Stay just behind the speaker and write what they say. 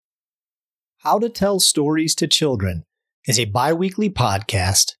How to Tell Stories to Children is a bi-weekly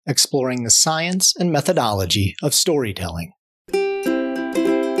podcast exploring the science and methodology of storytelling. I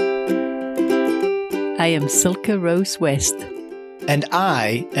am Silke Rose West. And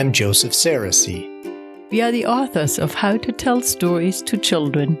I am Joseph Saracey. We are the authors of How to Tell Stories to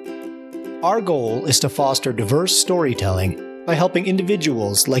Children. Our goal is to foster diverse storytelling by helping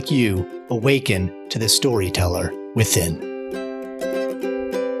individuals like you awaken to the storyteller within.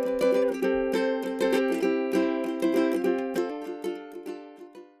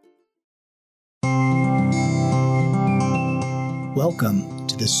 Welcome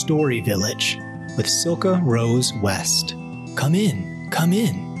to the Story Village with Silke Rose West. Come in, come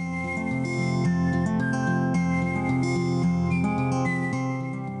in.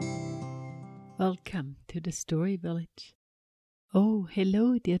 Welcome to the Story Village. Oh,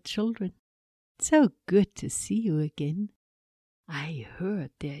 hello, dear children. So good to see you again. I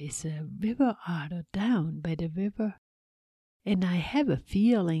heard there is a river otter down by the river. And I have a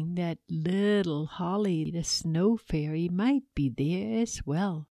feeling that little Holly, the snow fairy, might be there as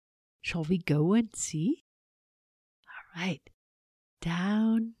well. Shall we go and see? All right.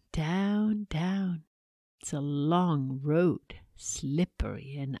 Down, down, down. It's a long road,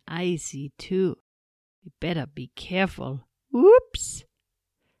 slippery and icy too. We better be careful. Whoops!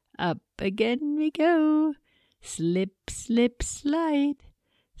 Up again we go. Slip, slip, slide.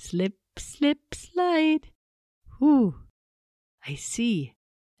 Slip, slip, slide. Whew! I see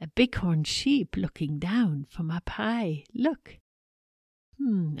a bighorn sheep looking down from up high. Look.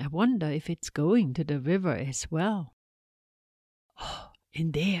 I wonder if it's going to the river as well. Oh,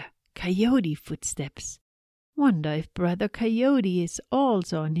 and there, coyote footsteps. Wonder if Brother Coyote is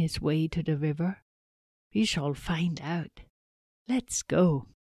also on his way to the river. We shall find out. Let's go.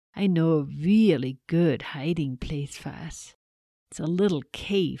 I know a really good hiding place for us. It's a little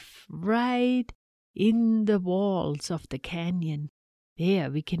cave right in the walls of the canyon.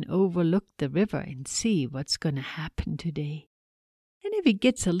 There we can overlook the river and see what's going to happen today. And if it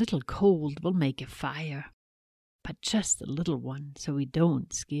gets a little cold, we'll make a fire. But just a little one, so we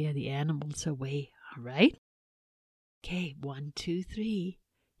don't scare the animals away, all right? Okay, 1, 2, 3.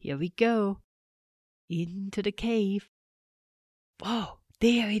 Here we go. Into the cave. Whoa,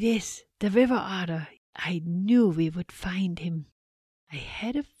 there it is, the river otter. I knew we would find him. I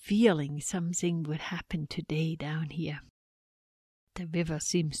had a feeling something would happen today down here. The river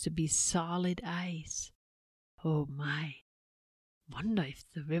seems to be solid ice. Oh my. Wonder if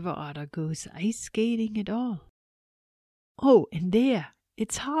the river otter goes ice skating at all. Oh, and there,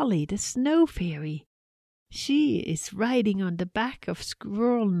 it's Holly, the snow fairy. She is riding on the back of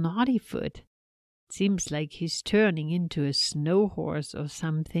Squirrel Naughtyfoot. Seems like he's turning into a snow horse or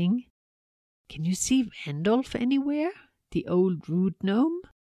something. Can you see Randolph anywhere? The old rude gnome?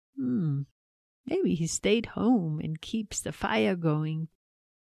 Maybe he stayed home and keeps the fire going.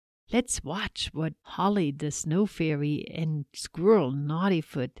 Let's watch what Holly the Snow Fairy and Squirrel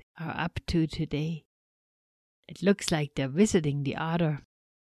Naughtyfoot are up to today. It looks like they're visiting the otter.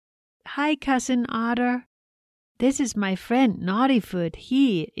 Hi, Cousin Otter. This is my friend Naughtyfoot.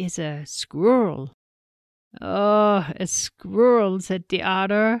 He is a squirrel. Oh, a squirrel, said the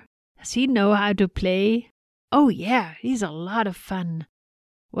otter. Does he know how to play? Oh, yeah, he's a lot of fun.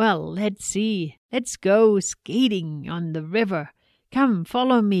 Well, let's see. Let's go skating on the river. Come,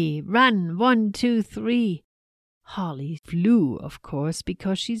 follow me. Run, 1, 2, 3. Holly flew, of course,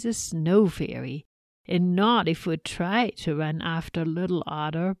 because she's a snow fairy. And Naughtyfoot tried to run after little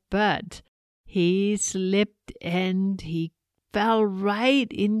otter, but he slipped and he fell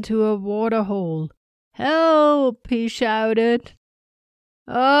right into a water hole. Help, he shouted.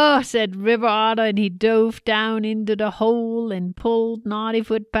 Oh, said River Otter, and he dove down into the hole and pulled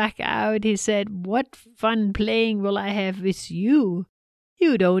Naughtyfoot back out. He said, what fun playing will I have with you?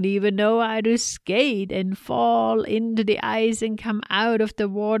 You don't even know how to skate and fall into the ice and come out of the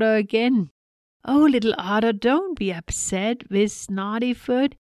water again. Oh, little Otter, don't be upset with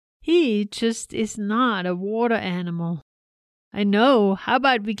Naughtyfoot. He just is not a water animal. I know. How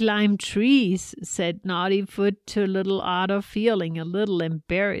about we climb trees? Said Naughtyfoot to little Otter, feeling a little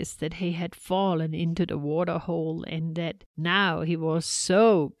embarrassed that he had fallen into the water hole and that now he was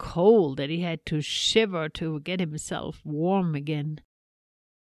so cold that he had to shiver to get himself warm again.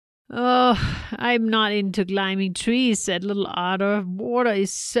 Oh, I'm not into climbing trees, said little Otter. Water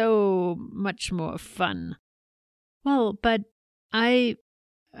is so much more fun. Well, but I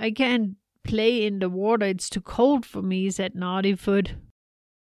can't play in the water. It's too cold for me, said Naughtyfoot.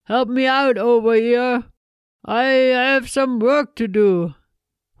 Help me out over here. I have some work to do.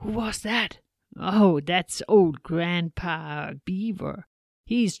 Who was that? Oh, that's old Grandpa Beaver.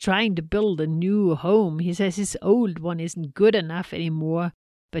 He's trying to build a new home. He says his old one isn't good enough anymore.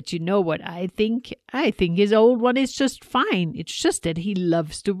 But you know what I think? I think his old one is just fine. It's just that he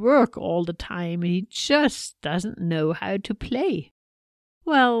loves to work all the time and he just doesn't know how to play.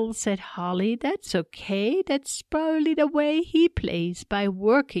 Well, said Holly, that's okay. That's probably the way he plays, by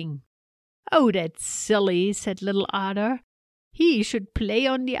working. Oh, that's silly, said Little Otter. He should play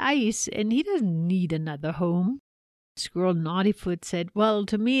on the ice, and he doesn't need another home. Squirrel Naughtyfoot said, well,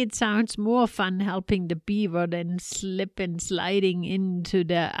 to me it sounds more fun helping the beaver than slip and sliding into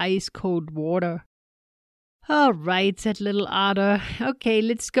the ice-cold water. All right, said Little Otter. Okay,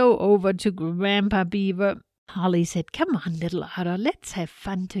 let's go over to Grandpa Beaver. Holly said, come on, Little Otter, let's have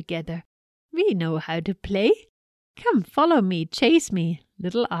fun together. We know how to play. Come, follow me, chase me.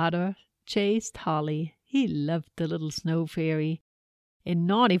 Little Otter chased Holly. He loved the little snow fairy. And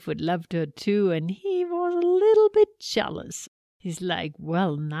Naughtyfoot loved her too, and he was a little bit jealous. He's like,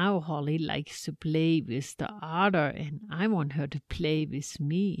 well, now Holly likes to play with the otter, and I want her to play with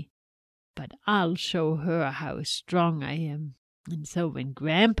me. But I'll show her how strong I am. And so when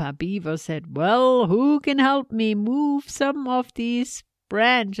Grandpa Beaver said, well, who can help me move some of these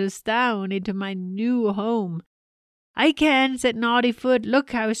branches down into my new home? I can, said Naughtyfoot.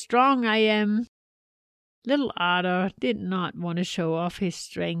 Look how strong I am. Little Otter did not want to show off his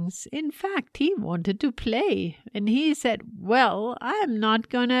strengths. In fact, he wanted to play. And he said, well, I'm not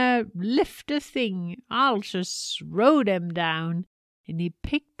gonna lift a thing. I'll just throw them down. And he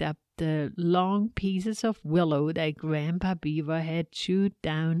picked up the long pieces of willow that Grandpa Beaver had chewed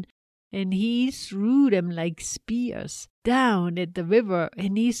down, and he threw them like spears down at the river,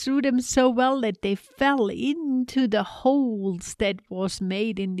 and he threw them so well that they fell into the holes that was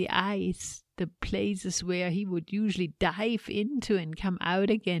made in the ice, the places where he would usually dive into and come out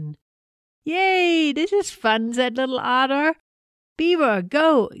again. Yay, this is fun, said Little Otter. Beaver,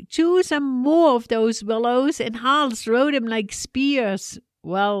 go, chew some more of those willows, and I'll throw them like spears.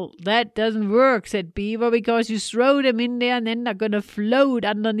 Well, that doesn't work, said Beaver, because you throw them in there and then they're going to float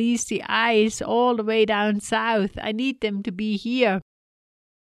underneath the ice all the way down south. I need them to be here.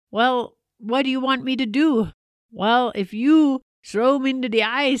 Well, what do you want me to do? Well, if you throw them into the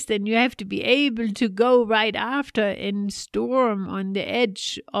ice, then you have to be able to go right after and store them on the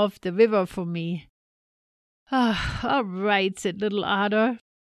edge of the river for me. All right, said Little Otter.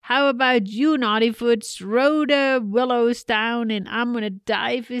 How about you, Naughtyfoot? Throw the willows down, and I'm going to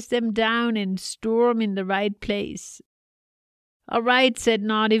dive with them down and store them in the right place. All right, said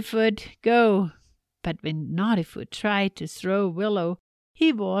Naughtyfoot, go. But when Naughtyfoot tried to throw Willow,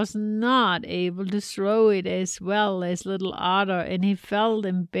 he was not able to throw it as well as Little Otter, and he felt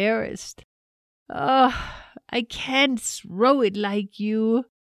embarrassed. Oh, I can't throw it like you.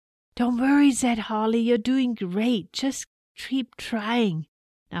 Don't worry, said Holly, you're doing great. Just keep trying.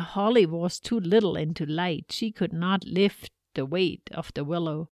 Now Holly was too little and too light. She could not lift the weight of the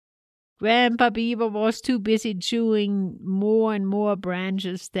willow. Grandpa Beaver was too busy chewing more and more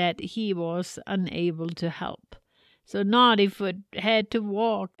branches that he was unable to help. So Naughtyfoot had to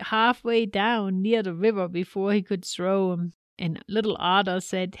walk halfway down near the river before he could throw him. And Little Otter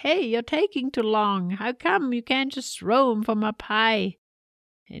said, hey, you're taking too long. How come you can't just throw him from up high?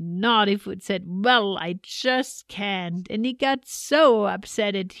 And Naughtyfoot said, well, I just can't. And he got so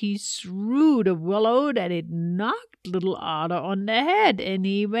upset that he threw the willow that it knocked Little Otter on the head, and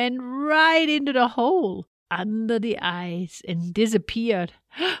he went right into the hole under the ice and disappeared.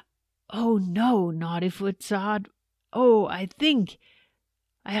 Oh no, Naughtyfoot thought. Oh, I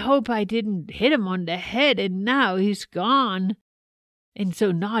hope I didn't hit him on the head, and now he's gone. And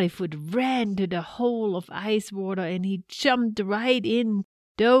so Naughtyfoot ran to the hole of ice water, and he jumped right in,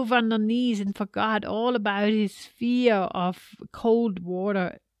 dove underneath, and forgot all about his fear of cold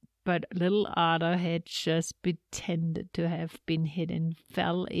water. But Little Otter had just pretended to have been hit and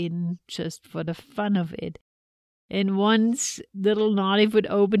fell in just for the fun of it. And once Little Naughtyfoot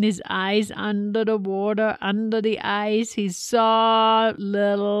opened his eyes under the water, under the ice, he saw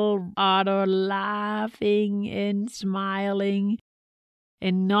Little Otter laughing and smiling.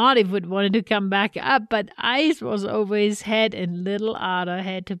 And Naughtyfoot wanted to come back up, but ice was over his head, and Little Otter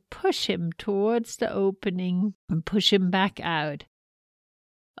had to push him towards the opening and push him back out.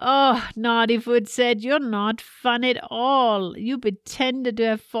 Oh, Naughtyfoot said, you're not fun at all. You pretended to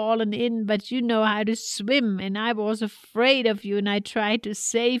have fallen in, but you know how to swim, and I was afraid of you, and I tried to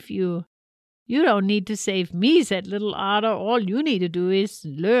save you. You don't need to save me, said Little Otter. All you need to do is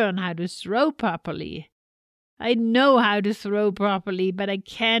learn how to throw properly. I know how to throw properly, but I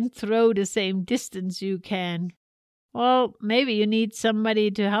can't throw the same distance you can. Well, maybe you need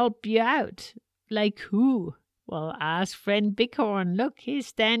somebody to help you out. Like who? Well, ask friend Bighorn. Look, he's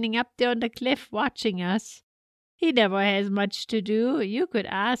standing up there on the cliff watching us. He never has much to do. You could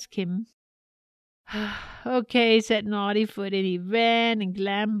ask him." "Okay," said Naughtyfoot, and he ran and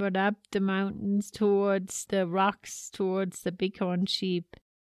clambered up the mountains towards the rocks, towards the Bighorn sheep.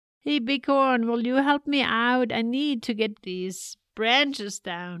 "Hey, Bighorn, will you help me out? I need to get these branches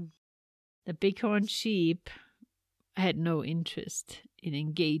down." The Bighorn sheep had no interest in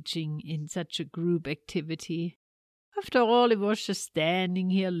engaging in such a group activity. After all, it was just standing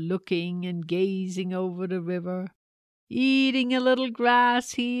here looking and gazing over the river, eating a little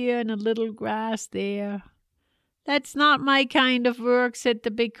grass here and a little grass there. "That's not my kind of work," said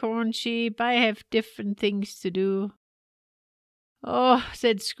the Bighorn sheep. "I have different things to do." "Oh,"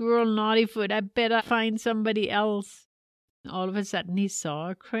 said Squirrel Naughtyfoot, "I better find somebody else." All of a sudden he saw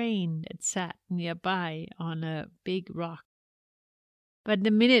a crane that sat nearby on a big rock. But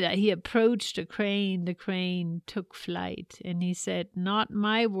the minute he approached the crane took flight, and he said, "Not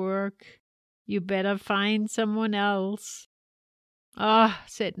my work. You better find someone else." "Ah,"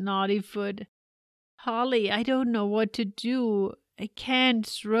 said Naughtyfoot, "Holly, I don't know what to do. I can't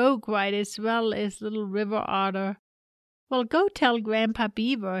throw quite as well as little River Otter." "Well, go tell Grandpa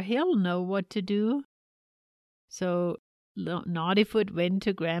Beaver. He'll know what to do." So Naughtyfoot went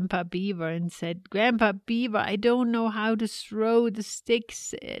to Grandpa Beaver and said, "Grandpa Beaver, I don't know how to throw the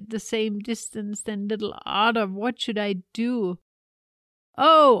sticks at the same distance than little Otter. What should I do?"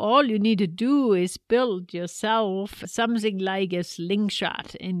 "Oh, all you need to do is build yourself something like a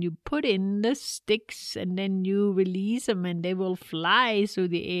slingshot, and you put in the sticks, and then you release them, and they will fly through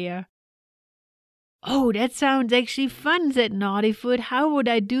the air." "Oh, that sounds actually fun," said Naughtyfoot. "How would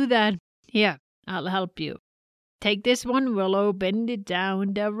I do that?" "Here, I'll help you. Take this one willow, bend it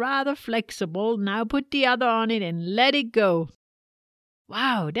down. They're rather flexible. Now put the other on it and let it go."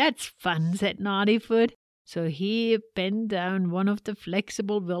 "Wow, that's fun," said Naughtyfoot. So he bent down one of the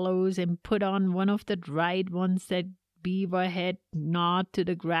flexible willows and put on one of the dried ones that Beaver had gnawed to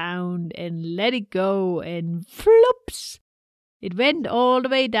the ground and let it go, and floops! It went all the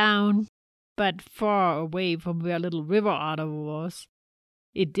way down, but far away from where little River Otter was.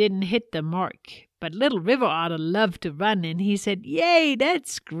 It didn't hit the mark, but little River Otter loved to run, and he said, "Yay,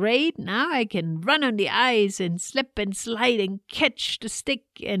 that's great. Now I can run on the ice and slip and slide and catch the stick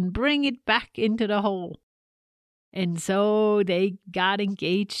and bring it back into the hole." And so they got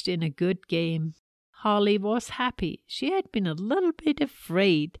engaged in a good game. Holly was happy. She had been a little bit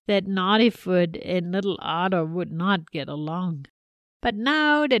afraid that Naughtyfoot and little Otter would not get along. But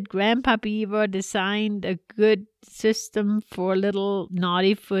now that Grandpa Beaver designed a good system for little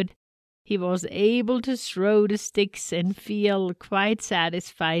Naughtyfoot, he was able to throw the sticks and feel quite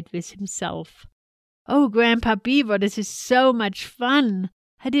satisfied with himself. "Oh, Grandpa Beaver, this is so much fun.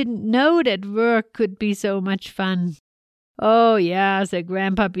 I didn't know that work could be so much fun." "Oh, yeah," said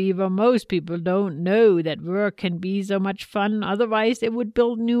Grandpa Beaver. "Most people don't know that work can be so much fun. Otherwise, they would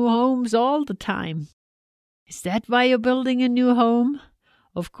build new homes all the time." "Is that why you're building a new home?"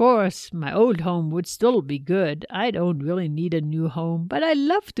 "Of course, my old home would still be good. I don't really need a new home, but I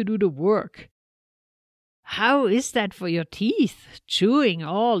love to do the work." "How is that for your teeth, chewing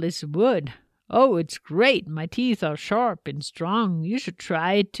all this wood?" "Oh, it's great. My teeth are sharp and strong. You should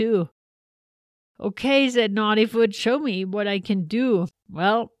try it too." "Okay," said Naughtyfoot, "show me what I can do."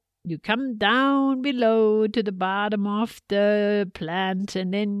 "Well, you come down below to the bottom of the plant,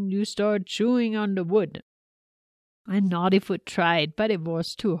 and then you start chewing on the wood." And Naughtyfoot tried, but it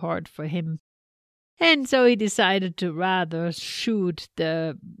was too hard for him. And so he decided to rather shoot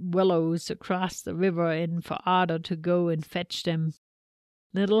the willows across the river and for Otter to go and fetch them.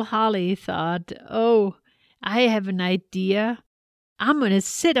 Little Holly thought, "Oh, I have an idea. I'm going to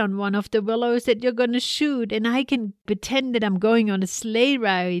sit on one of the willows that you're going to shoot, and I can pretend that I'm going on a sleigh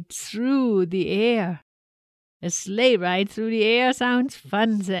ride through the air." "A sleigh ride through the air sounds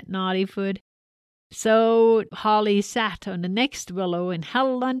fun," said Naughtyfoot. So Holly sat on the next willow and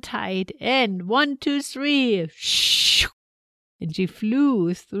held on tight, and 1, 2, 3, shoo! And she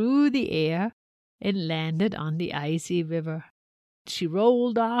flew through the air and landed on the icy river. She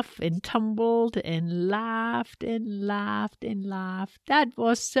rolled off and tumbled and laughed and laughed and laughed. "That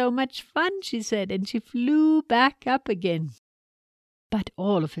was so much fun," she said, and she flew back up again. But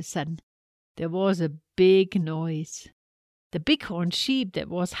all of a sudden, there was a big noise. The Bighorn sheep that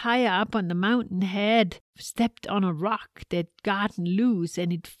was higher up on the mountain had stepped on a rock that gotten loose,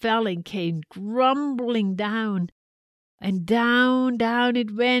 and it fell and came grumbling down. And down, down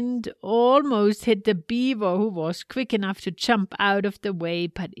it went, almost hit the beaver, who was quick enough to jump out of the way,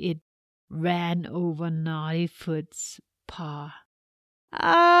 but it ran over Naughtyfoot's paw.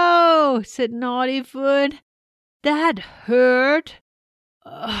 "Oh," said Naughtyfoot, That hurt.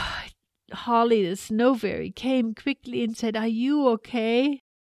 Holly the Snow Fairy came quickly and said, "Are you okay?"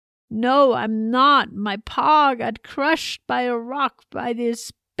 "No, I'm not. My paw got crushed by a rock by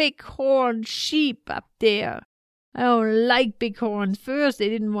this bighorn sheep up there. I don't like bighorns. First they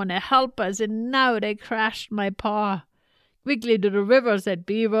didn't want to help us, and now they crushed my paw." "Quickly to the river," said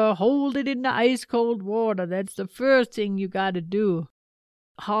Beaver. "Hold it in the ice-cold water. That's the first thing you got to do."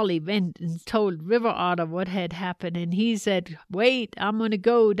 Holly went and told River Otter what had happened, and he said, "Wait, I'm going to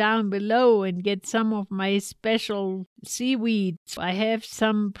go down below and get some of my special seaweed. I have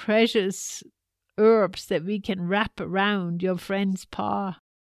some precious herbs that we can wrap around your friend's paw."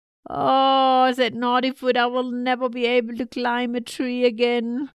 "Oh," said Naughtyfoot, "I will never be able to climb a tree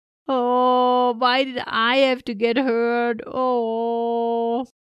again. Oh, why did I have to get hurt? Oh."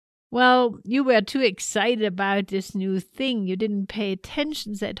 "Well, you were too excited about this new thing. You didn't pay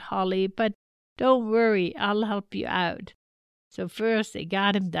attention," said Holly, "but don't worry, I'll help you out." So first they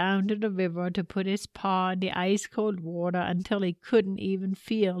got him down to the river to put his paw in the ice-cold water until he couldn't even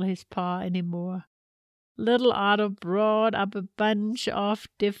feel his paw anymore. Little Otter brought up a bunch of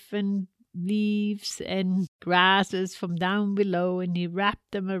different leaves and grasses from down below, and he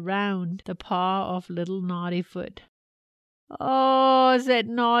wrapped them around the paw of little Naughtyfoot. "Oh," said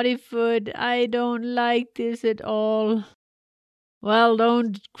Naughtyfoot, "I don't like this at all." "Well,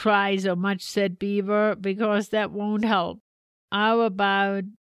 don't cry so much," said Beaver, "because that won't help. How about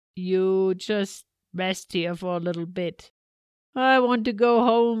you just rest here for a little bit? I want to go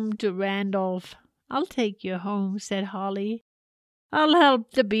home to Randolph." "I'll take you home," said Holly. "I'll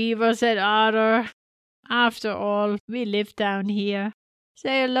help the Beaver," said Otter. "After all, we live down here.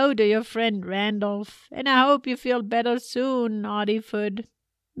 Say hello to your friend Randolph, and I hope you feel better soon, Naughtyfoot."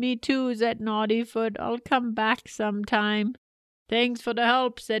 "Me too," said Naughtyfoot. "I'll come back sometime." "Thanks for the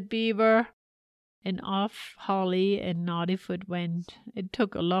help," said Beaver. And off Holly and Naughtyfoot went. It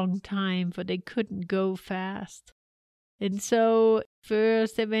took a long time, for they couldn't go fast. And so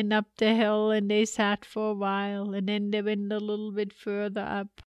first they went up the hill and they sat for a while, and then they went a little bit further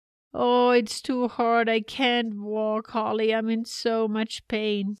up. "Oh, it's too hard. I can't walk, Holly. I'm in so much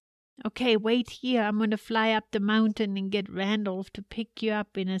pain." "Okay, wait here. I'm going to fly up the mountain and get Randolph to pick you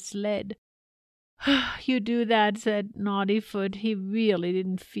up in a sled." "You do that," said Naughtyfoot. He really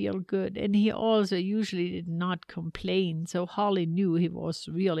didn't feel good, and he also usually did not complain, so Holly knew he was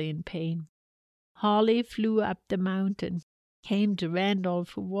really in pain. Holly flew up the mountain, came to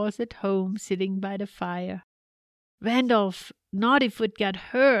Randolph, who was at home sitting by the fire. "Randolph, Naughtyfoot got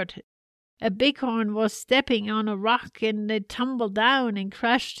hurt. A bighorn was stepping on a rock and it tumbled down and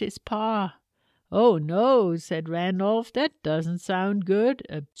crushed his paw." "Oh, no," said Randolph. "That doesn't sound good.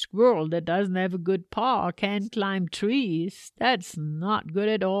 A squirrel that doesn't have a good paw can't climb trees. That's not good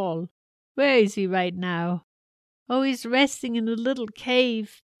at all. Where is he right now?" "Oh, he's resting in a little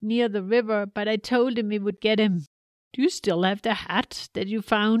cave near the river, but I told him we would get him." "Do you still have the hat that you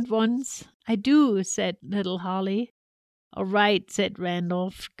found once?" "I do," said little Holly. "All right," said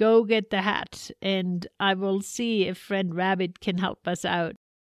Randolph. "Go get the hat, and I will see if Friend Rabbit can help us out."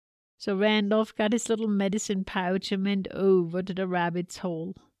 So Randolph got his little medicine pouch and went over to the rabbit's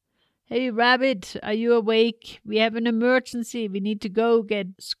hole. "Hey, Rabbit, are you awake? We have an emergency. We need to go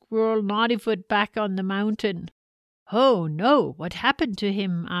get Squirrel Naughtyfoot back on the mountain." "Oh, no, what happened to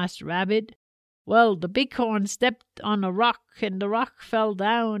him?" asked Rabbit. "Well, the bighorn stepped on a rock, and the rock fell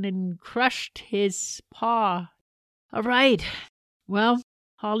down and crushed his paw." "All right. Well,"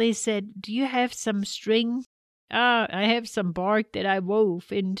 Holly said, "do you have some string?" I have some bark that I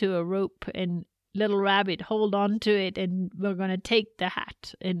wove into a rope, and little Rabbit, hold on to it, and we're going to take the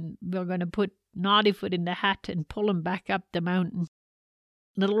hat, and we're going to put Naughtyfoot in the hat and pull him back up the mountain."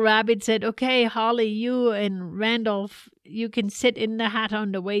 Little Rabbit said, "Okay, Holly, you and Randolph, you can sit in the hat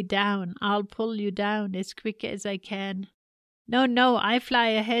on the way down. I'll pull you down as quick as I can." No, I fly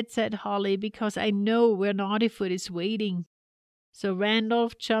ahead," said Holly, "because I know where Naughtyfoot is waiting." So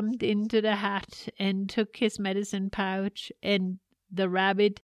Randolph jumped into the hat and took his medicine pouch, and the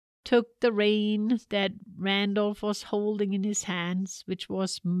rabbit took the rein that Randolph was holding in his hands, which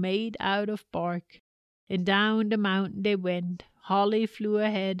was made out of bark, and down the mountain they went. Holly flew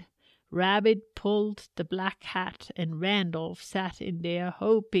ahead, Rabbit pulled the black hat, and Randolph sat in there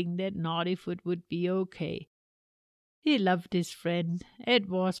hoping that Naughtyfoot would be okay. He loved his friend. It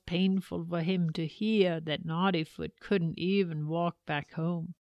was painful for him to hear that Naughtyfoot couldn't even walk back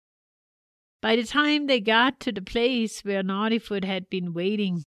home. By the time they got to the place where Naughtyfoot had been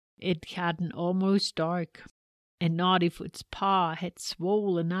waiting, it had gotten almost dark, and Naughtyfoot's paw had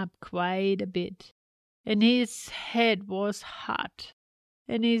swollen up quite a bit, and his head was hot,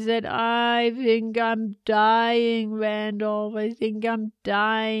 And he said, I think I'm dying, Randolph. I think I'm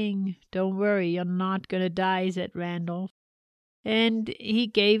dying. Don't worry, you're not going to die, said Randolph. And he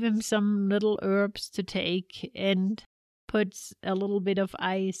gave him some little herbs to take and puts a little bit of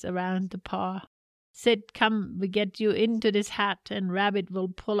ice around the paw. Said, come, we get you into this hat, and Rabbit will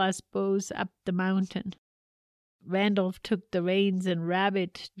pull us both up the mountain. Randolph took the reins, and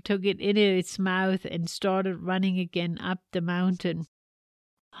Rabbit took it into its mouth and started running again up the mountain.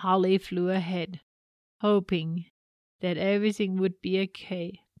 Holly flew ahead, hoping that everything would be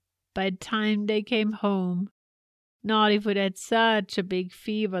okay. By the time they came home, Naughtyfoot had such a big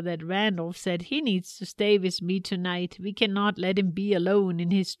fever that Randolph said, he needs to stay with me tonight. We cannot let him be alone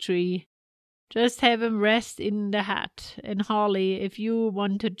in his tree. Just have him rest in the hat. And Holly, if you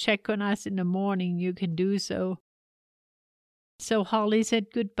want to check on us in the morning, you can do so. So Holly said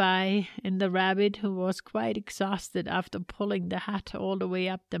goodbye, and the rabbit, who was quite exhausted after pulling the hat all the way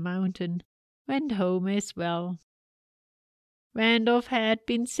up the mountain, went home as well. Randolph had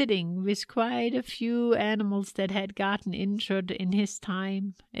been sitting with quite a few animals that had gotten injured in his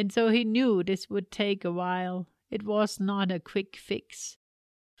time, and so he knew this would take a while. It was not a quick fix.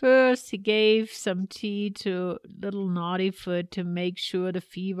 First, he gave some tea to little Naughtyfoot to make sure the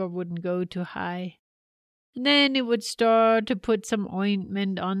fever wouldn't go too high. And then he would start to put some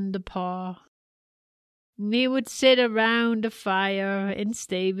ointment on the paw. And he would sit around the fire and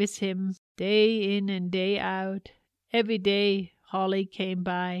stay with him day in and day out. Every day Holly came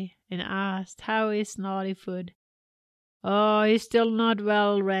by and asked, how is Naughtyfoot? Oh, he's still not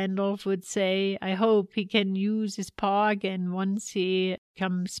well, Randolph would say. I hope he can use his paw again once he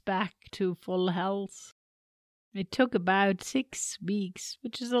comes back to full health. It took about 6 weeks,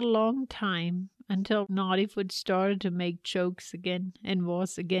 which is a long time, until Naughtyfoot started to make jokes again and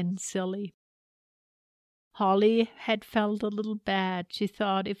was again silly. Holly had felt a little bad. She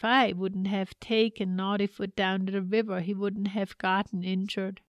thought if I wouldn't have taken Naughtyfoot down to the river, he wouldn't have gotten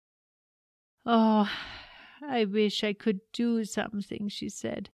injured. Oh, I wish I could do something, she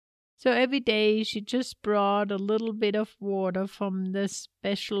said. So every day she just brought a little bit of water from the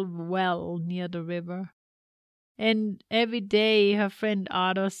special well near the river. And every day her friend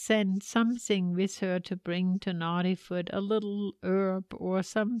Otter sent something with her to bring to Naughtyfoot, a little herb or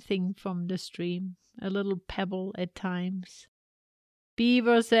something from the stream, a little pebble at times.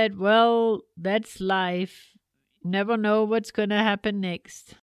 Beaver said, well, that's life. Never know what's going to happen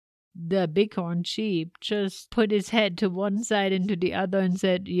next. The bighorn sheep just put his head to one side and to the other and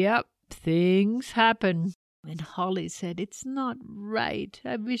said, yep, things happen. And Holly said, it's not right.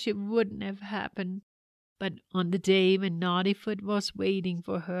 I wish it wouldn't have happened. But on the day when Naughtyfoot was waiting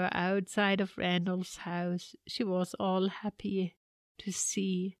for her outside of Randolph's house, she was all happy to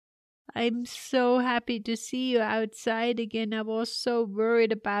see. I'm so happy to see you outside again. I was so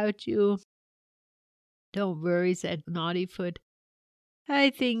worried about you. Don't worry, said Naughtyfoot. I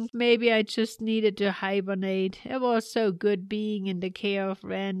think maybe I just needed to hibernate. It was so good being in the care of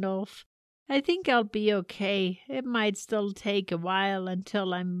Randolph. I think I'll be okay. It might still take a while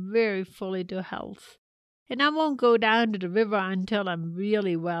until I'm very fully to health. And I won't go down to the river until I'm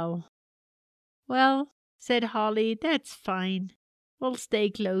really well. Well, said Holly, that's fine. We'll stay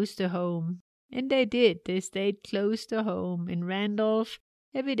close to home. And they did. They stayed close to home. And Randolph,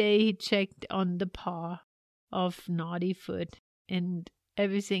 every day he checked on the paw of Naughtyfoot. And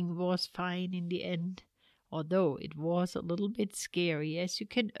everything was fine in the end, although it was a little bit scary, as you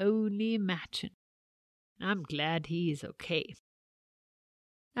can only imagine. I'm glad he is okay.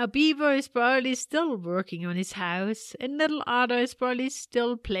 Now Beaver is probably still working on his house, and little Otter is probably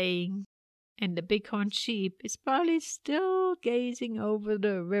still playing, and the bighorn sheep is probably still gazing over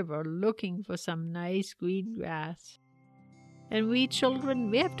the river looking for some nice green grass. And we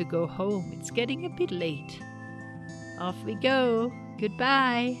children, we have to go home. It's getting a bit late. Off we go.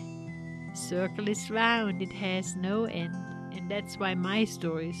 Goodbye. The circle is round, it has no end, and that's why my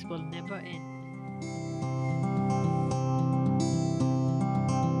stories will never end.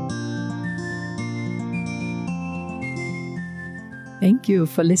 Thank you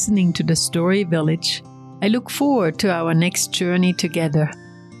for listening to the Story Village. I look forward to our next journey together.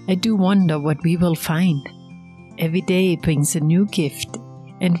 I do wonder what we will find. Every day brings a new gift,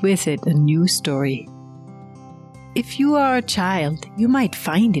 and with it a new story. If you are a child, you might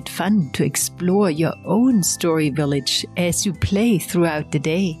find it fun to explore your own story village as you play throughout the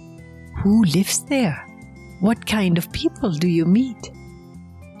day. Who lives there? What kind of people do you meet?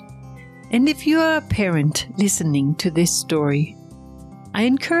 And if you are a parent listening to this story, I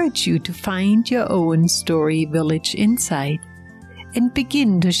encourage you to find your own story village inside and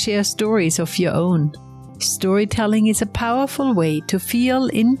begin to share stories of your own. Storytelling is a powerful way to feel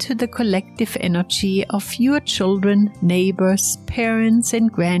into the collective energy of your children, neighbors, parents,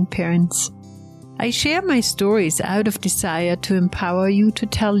 and grandparents. I share my stories out of desire to empower you to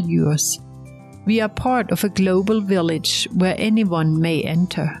tell yours. We are part of a global village where anyone may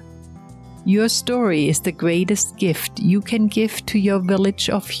enter. Your story is the greatest gift you can give to your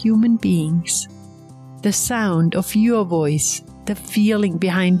village of human beings. The sound of your voice, the feeling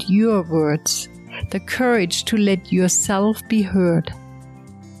behind your words, the courage to let yourself be heard.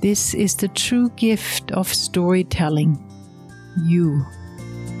 This is the true gift of storytelling. You.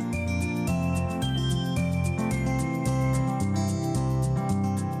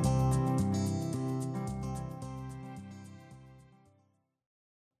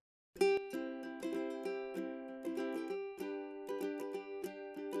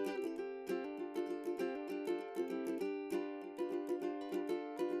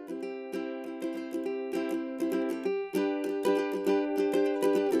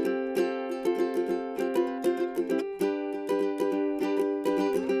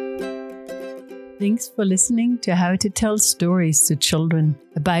 Thanks for listening to How to Tell Stories to Children,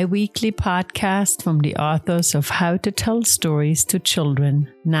 a bi-weekly podcast from the authors of How to Tell Stories to Children,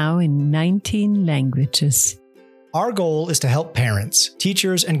 now in 19 languages. Our goal is to help parents,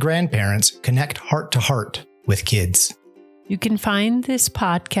 teachers, and grandparents connect heart to heart with kids. You can find this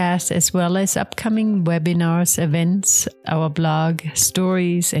podcast as well as upcoming webinars, events, our blog,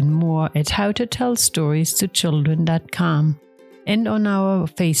 stories, and more at howtotellstoriestochildren.com and on our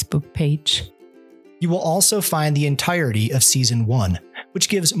Facebook page. You will also find the entirety of Season 1, which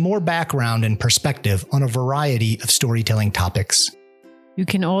gives more background and perspective on a variety of storytelling topics. You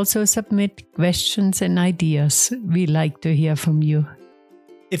can also submit questions and ideas. We like to hear from you.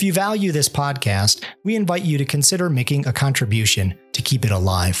 If you value this podcast, we invite you to consider making a contribution to keep it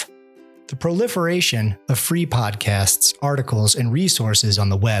alive. The proliferation of free podcasts, articles, and resources on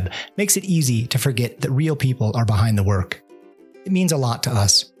the web makes it easy to forget that real people are behind the work. It means a lot to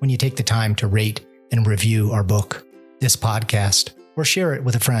us when you take the time to rate and review our book, this podcast, or share it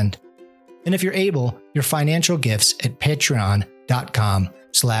with a friend. And if you're able, your financial gifts at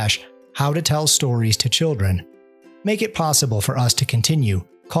patreon.com/howtotellstoriestochildren make it possible for us to continue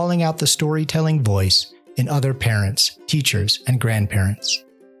calling out the storytelling voice in other parents, teachers, and grandparents.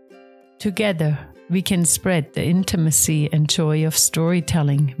 Together, we can spread the intimacy and joy of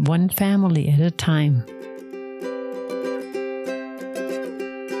storytelling one family at a time.